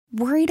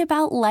Worried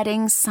about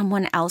letting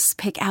someone else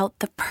pick out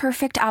the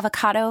perfect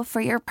avocado for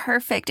your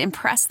perfect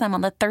impress them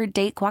on the third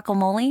date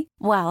guacamole?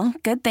 Well,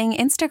 good thing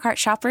Instacart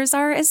shoppers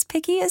are as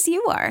picky as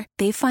you are.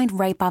 They find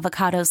ripe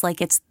avocados like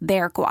it's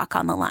their guac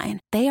on the line.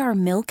 They are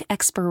milk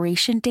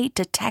expiration date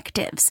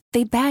detectives.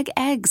 They bag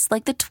eggs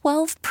like the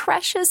 12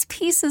 precious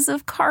pieces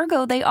of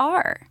cargo they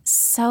are.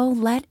 So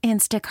let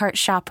Instacart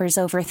shoppers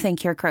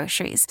overthink your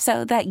groceries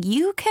so that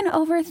you can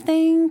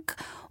overthink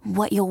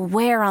what you'll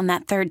wear on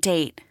that third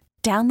date.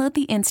 Download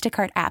the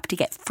Instacart app to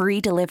get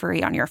free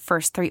delivery on your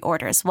first 3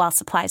 orders while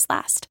supplies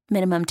last.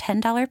 Minimum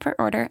 $10 per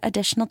order.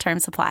 Additional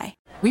terms apply.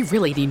 We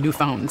really need new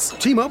phones.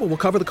 T-Mobile will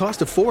cover the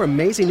cost of 4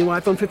 amazing new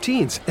iPhone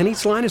 15s, and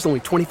each line is only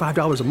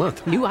 $25 a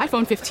month. New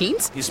iPhone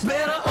 15s? It's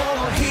better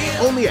over here.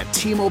 Only at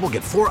T-Mobile,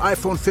 get 4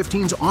 iPhone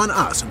 15s on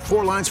us and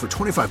 4 lines for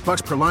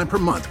 $25 per line per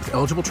month with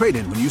eligible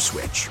trade-in when you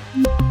switch.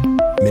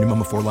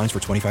 Minimum of 4 lines for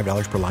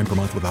 $25 per line per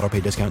month with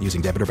autopay discount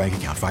using debit or bank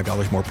account.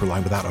 $5 more per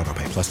line without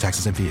autopay, plus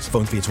taxes and fees.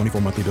 Phone fee at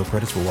 24 monthly bill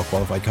credits for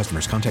well-qualified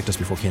customers. Contact us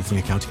before canceling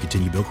account to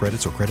continue bill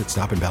credits or credit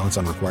stop and balance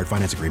on required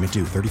finance agreement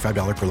due.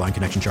 $35 per line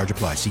connection charge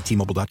applies. See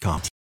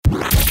T-Mobile.com.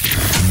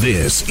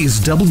 This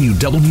is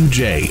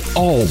WWJ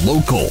All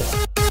Local.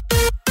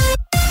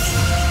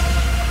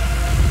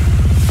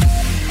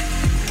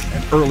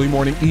 An early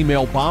morning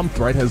email bomb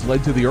threat has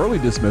led to the early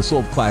dismissal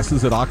of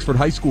classes at Oxford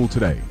High School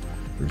today.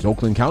 There's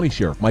Oakland County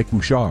Sheriff Mike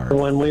Bouchard.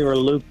 When we were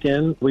looped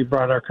in, we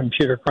brought our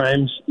computer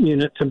crimes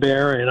unit to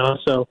bear and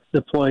also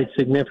deployed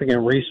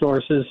significant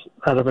resources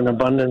out of an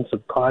abundance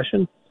of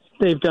caution.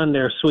 They've done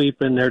their sweep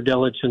and their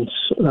diligence.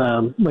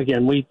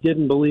 Again, we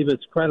didn't believe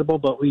it's credible,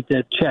 but we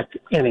did check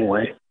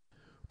anyway.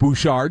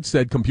 Bouchard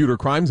said computer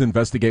crimes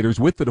investigators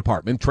with the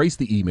department traced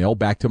the email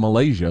back to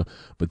Malaysia,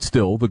 but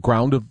still the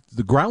grounds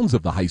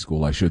of the high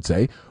school, I should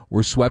say,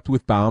 were swept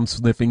with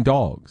bomb-sniffing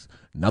dogs.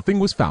 Nothing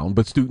was found,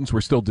 but students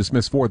were still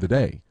dismissed for the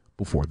day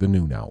before the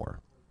noon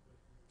hour.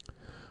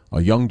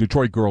 A young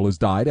Detroit girl has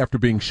died after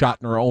being shot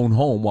in her own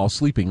home while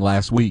sleeping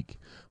last week.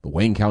 The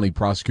Wayne County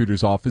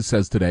Prosecutor's Office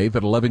says today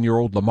that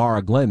 11-year-old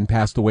Lamara Glenn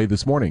passed away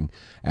this morning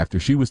after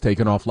she was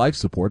taken off life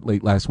support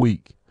late last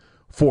week.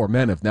 4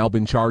 men have now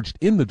been charged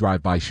in the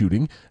drive-by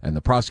shooting, and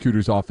the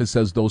prosecutor's office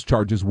says those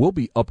charges will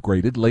be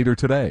upgraded later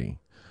today.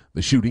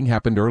 The shooting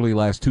happened early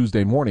last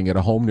Tuesday morning at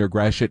a home near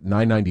Gratiot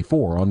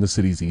 994 on the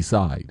city's east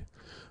side.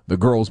 The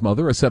girl's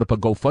mother has set up a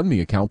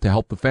GoFundMe account to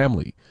help the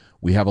family.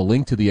 We have a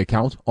link to the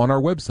account on our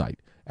website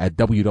at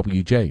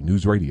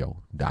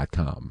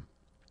wwjnewsradio.com.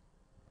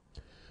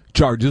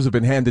 Charges have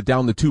been handed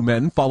down to 2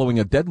 men following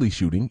a deadly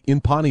shooting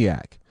in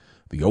Pontiac.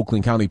 The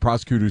Oakland County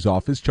Prosecutor's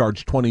Office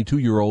charged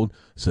 22-year-old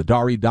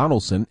Sadari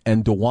Donaldson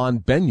and Dewan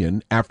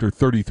Benyon after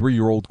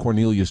 33-year-old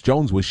Cornelius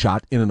Jones was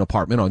shot in an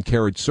apartment on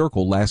Carriage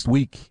Circle last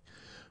week.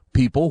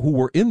 People who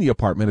were in the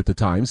apartment at the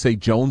time say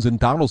Jones and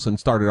Donaldson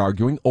started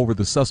arguing over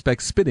the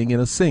suspect spitting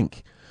in a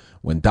sink.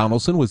 When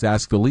Donaldson was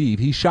asked to leave,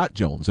 he shot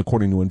Jones,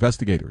 according to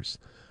investigators.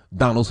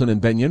 Donaldson and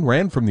Benyon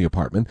ran from the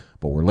apartment,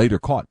 but were later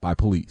caught by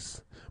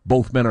police.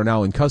 Both men are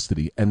now in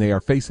custody, and they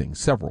are facing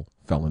several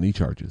felony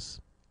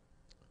charges.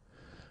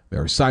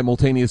 There are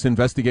simultaneous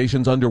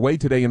investigations underway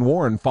today in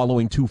Warren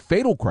following 2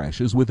 fatal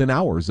crashes within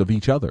hours of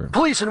each other.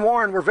 Police in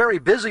Warren were very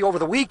busy over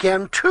the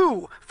weekend.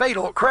 2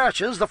 fatal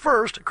crashes. The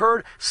first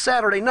occurred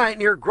Saturday night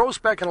near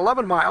Groesbeck and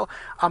 11 Mile.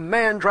 A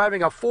man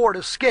driving a Ford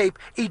Escape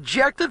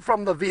ejected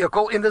from the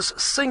vehicle in this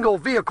single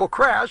vehicle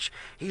crash.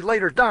 He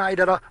later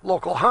died at a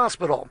local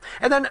hospital.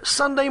 And then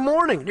Sunday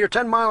morning near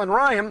 10 Mile and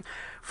Ryan,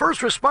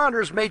 first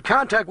responders made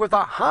contact with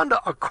a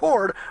Honda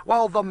Accord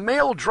while the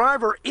male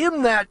driver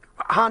in that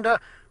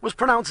Honda was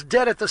pronounced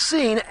dead at the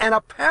scene and a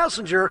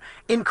passenger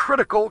in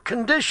critical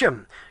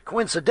condition.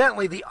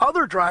 Coincidentally, the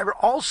other driver,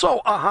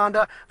 also a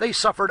Honda, they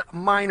suffered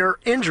minor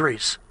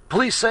injuries.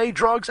 Police say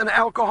drugs and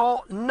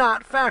alcohol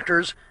not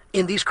factors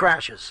in these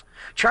crashes.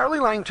 Charlie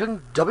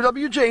Langton,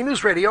 WWJ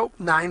News Radio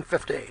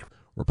 950.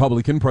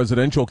 Republican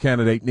presidential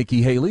candidate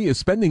Nikki Haley is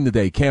spending the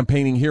day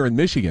campaigning here in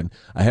Michigan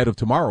ahead of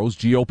tomorrow's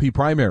GOP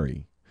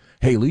primary.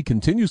 Haley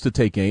continues to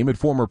take aim at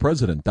former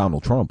President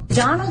Donald Trump.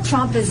 Donald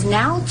Trump is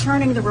now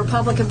turning the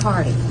Republican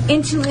Party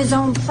into his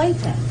own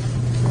plaything.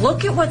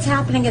 Look at what's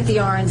happening at the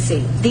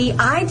RNC. The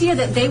idea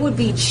that they would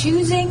be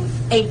choosing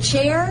a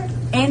chair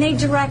and a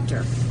director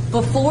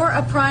before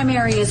a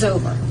primary is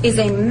over is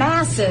a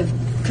massive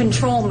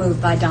control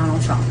move by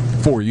Donald Trump.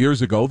 4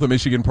 years ago, the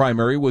Michigan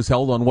primary was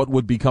held on what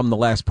would become the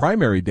last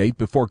primary date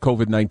before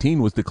COVID-19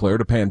 was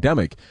declared a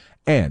pandemic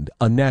and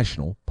a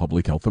national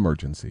public health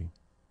emergency.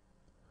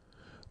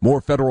 More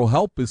federal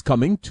help is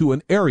coming to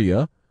an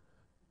area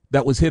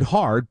that was hit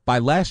hard by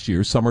last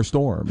year's summer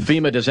storm.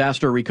 FEMA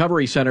disaster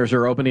recovery centers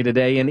are opening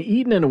today in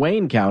Eden and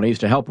Wayne counties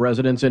to help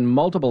residents in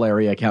multiple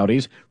area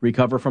counties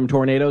recover from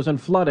tornadoes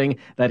and flooding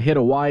that hit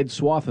a wide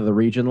swath of the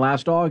region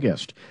last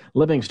August.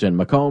 Livingston,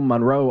 Macomb,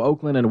 Monroe,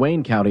 Oakland, and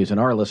Wayne counties in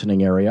our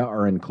listening area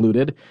are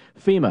included.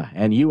 FEMA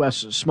and U.S.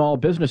 Small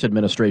Business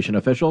Administration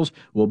officials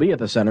will be at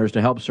the centers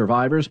to help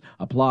survivors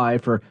apply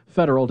for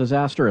federal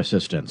disaster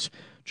assistance.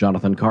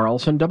 Jonathan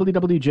Carlson,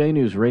 WWJ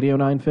News Radio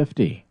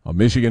 950. A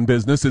Michigan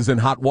business is in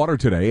hot water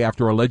today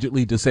after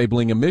allegedly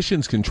disabling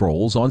emissions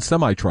controls on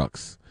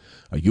semi-trucks.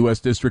 A U.S.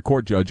 District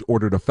Court judge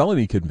ordered a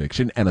felony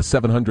conviction and a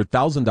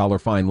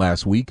 $700,000 fine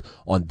last week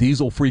on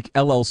Diesel Freak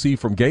LLC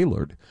from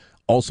Gaylord,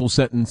 also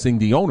sentencing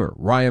the owner,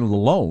 Ryan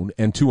Lalone,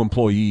 and two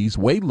employees,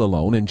 Wade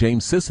Lalone and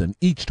James Sisson,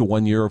 each to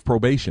 1 year of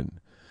probation.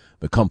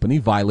 The company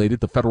violated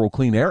the Federal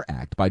Clean Air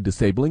Act by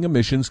disabling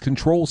emissions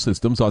control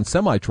systems on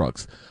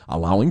semi-trucks,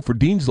 allowing for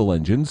diesel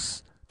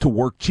engines to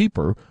work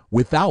cheaper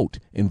without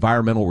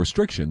environmental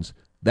restrictions.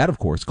 That, of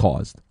course,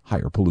 caused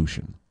higher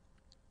pollution.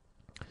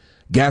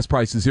 Gas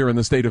prices here in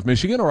the state of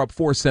Michigan are up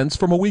 4 cents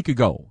from a week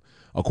ago.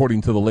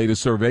 According to the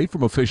latest survey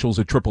from officials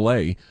at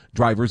AAA,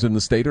 drivers in the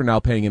state are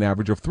now paying an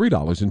average of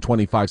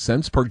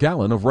 $3.25 per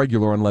gallon of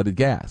regular unleaded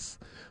gas.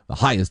 The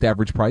highest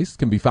average price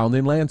can be found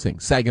in Lansing,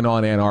 Saginaw,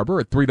 and Ann Arbor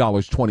at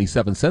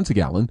 $3.27 a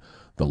gallon.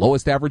 The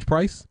lowest average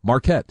price,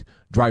 Marquette.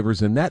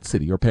 Drivers in that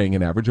city are paying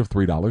an average of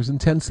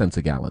 $3.10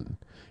 a gallon.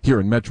 Here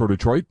in Metro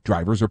Detroit,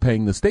 drivers are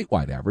paying the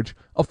statewide average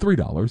of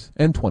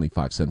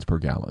 $3.25 per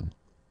gallon.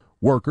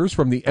 Workers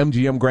from the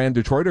MGM Grand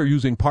Detroit are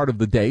using part of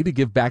the day to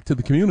give back to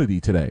the community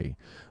today.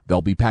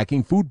 They'll be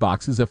packing food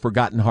boxes at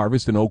Forgotten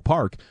Harvest in Oak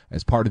Park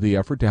as part of the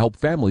effort to help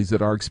families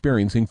that are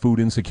experiencing food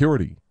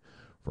insecurity.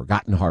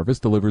 Forgotten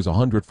Harvest delivers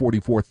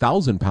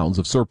 144,000 pounds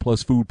of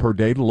surplus food per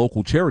day to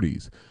local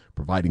charities,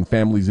 providing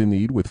families in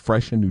need with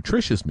fresh and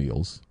nutritious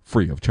meals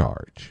free of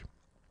charge.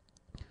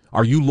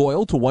 Are you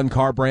loyal to one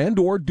car brand,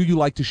 or do you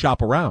like to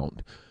shop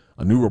around?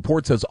 A new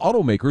report says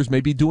automakers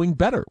may be doing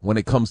better when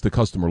it comes to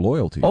customer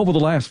loyalty. Over the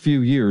last few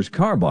years,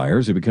 car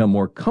buyers have become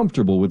more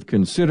comfortable with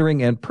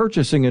considering and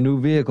purchasing a new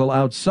vehicle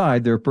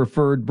outside their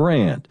preferred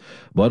brand.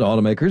 But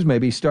automakers may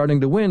be starting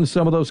to win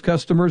some of those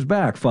customers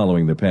back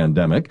following the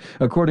pandemic,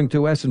 according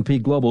to S&P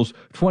Global's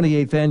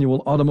 28th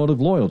Annual Automotive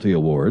Loyalty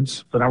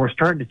Awards. So now we're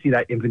starting to see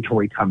that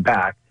inventory come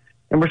back,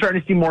 and we're starting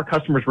to see more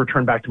customers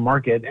return back to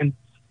market and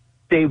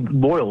stay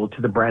loyal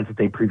to the brands that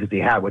they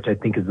previously had, which I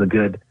think is a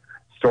good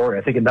story.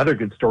 I think another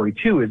good story,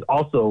 too, is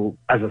also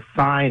as a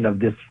sign of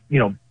this,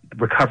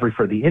 recovery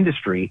for the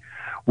industry,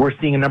 we're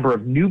seeing a number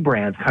of new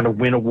brands kind of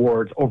win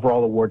awards,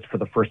 overall awards, for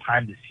the first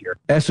time this year.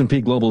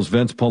 S&P Global's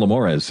Vince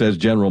Polomores says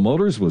General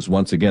Motors was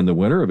once again the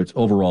winner of its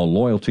Overall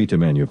Loyalty to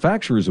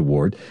Manufacturers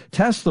Award.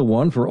 Tesla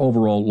won for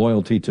Overall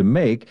Loyalty to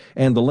Make,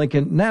 and the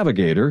Lincoln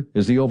Navigator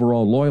is the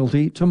Overall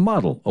Loyalty to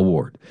Model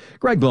Award.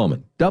 Greg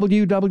Bowman,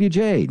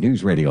 WWJ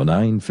News Radio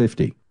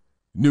 950.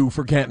 New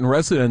for Canton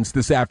residents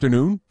this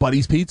afternoon,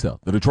 Buddy's Pizza,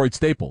 the Detroit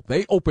staple.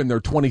 They opened their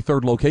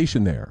 23rd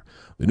location there.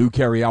 The new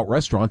carry-out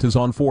restaurant is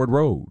on Ford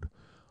Road.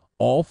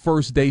 All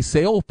first-day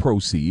sale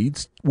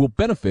proceeds will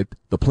benefit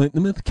the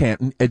Plymouth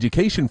Canton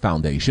Education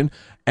Foundation,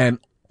 and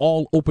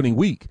all opening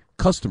week,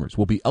 customers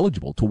will be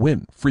eligible to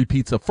win free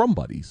pizza from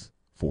Buddy's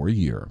for a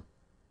year.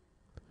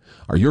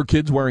 Are your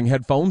kids wearing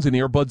headphones and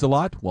earbuds a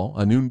lot? Well,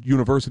 a new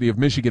University of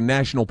Michigan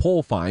national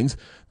poll finds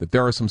that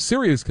there are some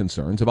serious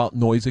concerns about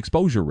noise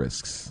exposure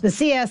risks. The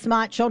C.S.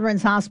 Mott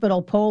Children's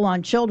Hospital poll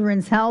on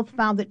children's health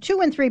found that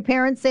 2 in 3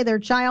 parents say their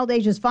child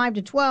ages 5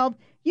 to 12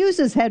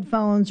 uses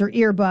headphones or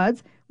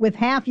earbuds, with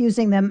half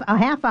using them a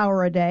half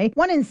hour a day.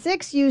 1 in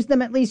 6 use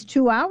them at least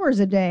 2 hours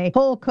a day.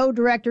 Poll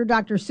co-director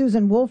Dr.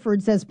 Susan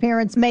Wolford says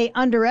parents may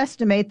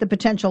underestimate the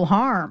potential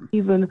harm.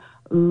 Even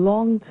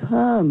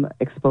long-term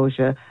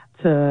exposure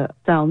to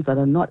sounds that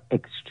are not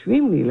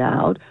extremely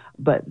loud,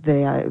 but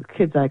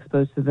kids are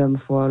exposed to them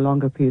for a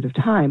longer period of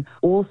time,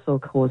 also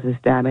causes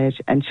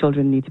damage, and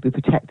children need to be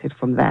protected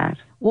from that.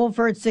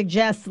 Wolford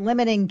suggests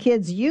limiting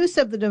kids' use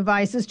of the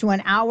devices to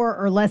an hour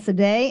or less a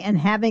day and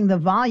having the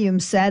volume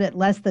set at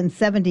less than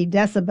 70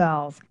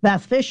 decibels.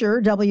 Beth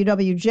Fisher,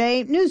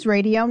 WWJ News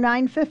Radio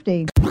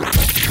 950.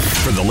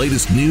 For the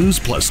latest news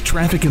plus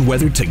traffic and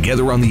weather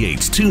together on the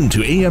 8s, tune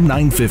to AM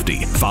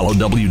 950. Follow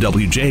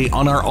WWJ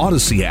on our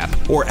Odyssey app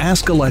or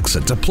ask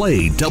Alexa to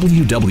play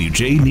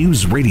WWJ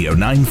News Radio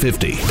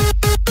 950.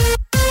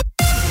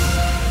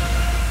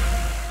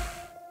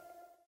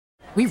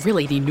 We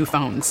really need new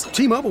phones.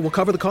 T-Mobile will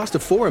cover the cost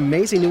of 4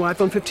 amazing new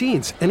iPhone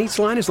 15s, and each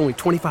line is only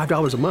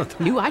 $25 a month.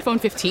 New iPhone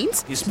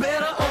 15s? It's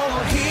better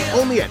over here.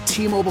 Only at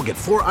T-Mobile, get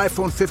 4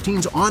 iPhone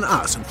 15s on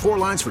us and 4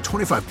 lines for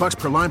 $25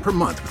 per line per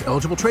month with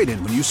eligible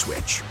trade-in when you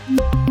switch.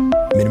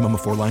 Minimum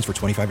of 4 lines for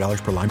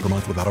 $25 per line per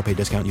month with autopay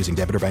discount using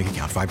debit or bank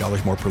account.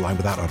 $5 more per line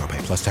without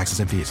autopay, plus taxes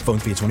and fees. Phone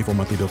fee at 24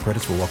 monthly bill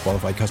credits for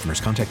well-qualified customers.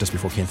 Contact us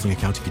before canceling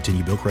account to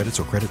continue bill credits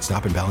or credit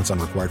stop and balance on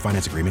required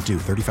finance agreement due.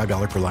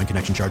 $35 per line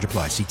connection charge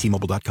applies. See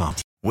T-Mobile.com.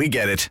 We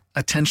get it.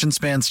 Attention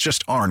spans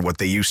just aren't what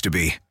they used to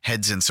be.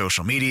 Heads in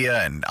social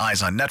media and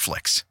eyes on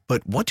Netflix.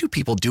 But what do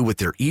people do with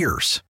their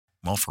ears?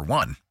 Well, for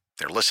one,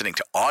 they're listening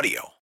to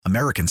audio.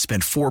 Americans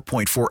spend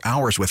 4.4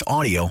 hours with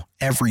audio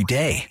every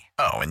day.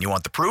 Oh, and you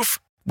want the proof?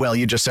 Well,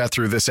 you just sat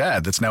through this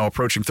ad that's now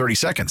approaching 30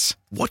 seconds.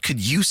 What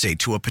could you say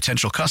to a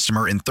potential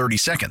customer in 30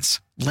 seconds?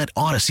 Let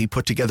Odyssey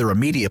put together a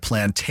media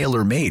plan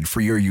tailor-made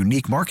for your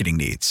unique marketing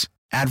needs.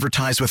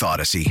 Advertise with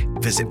Odyssey.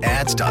 Visit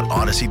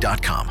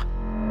ads.odyssey.com.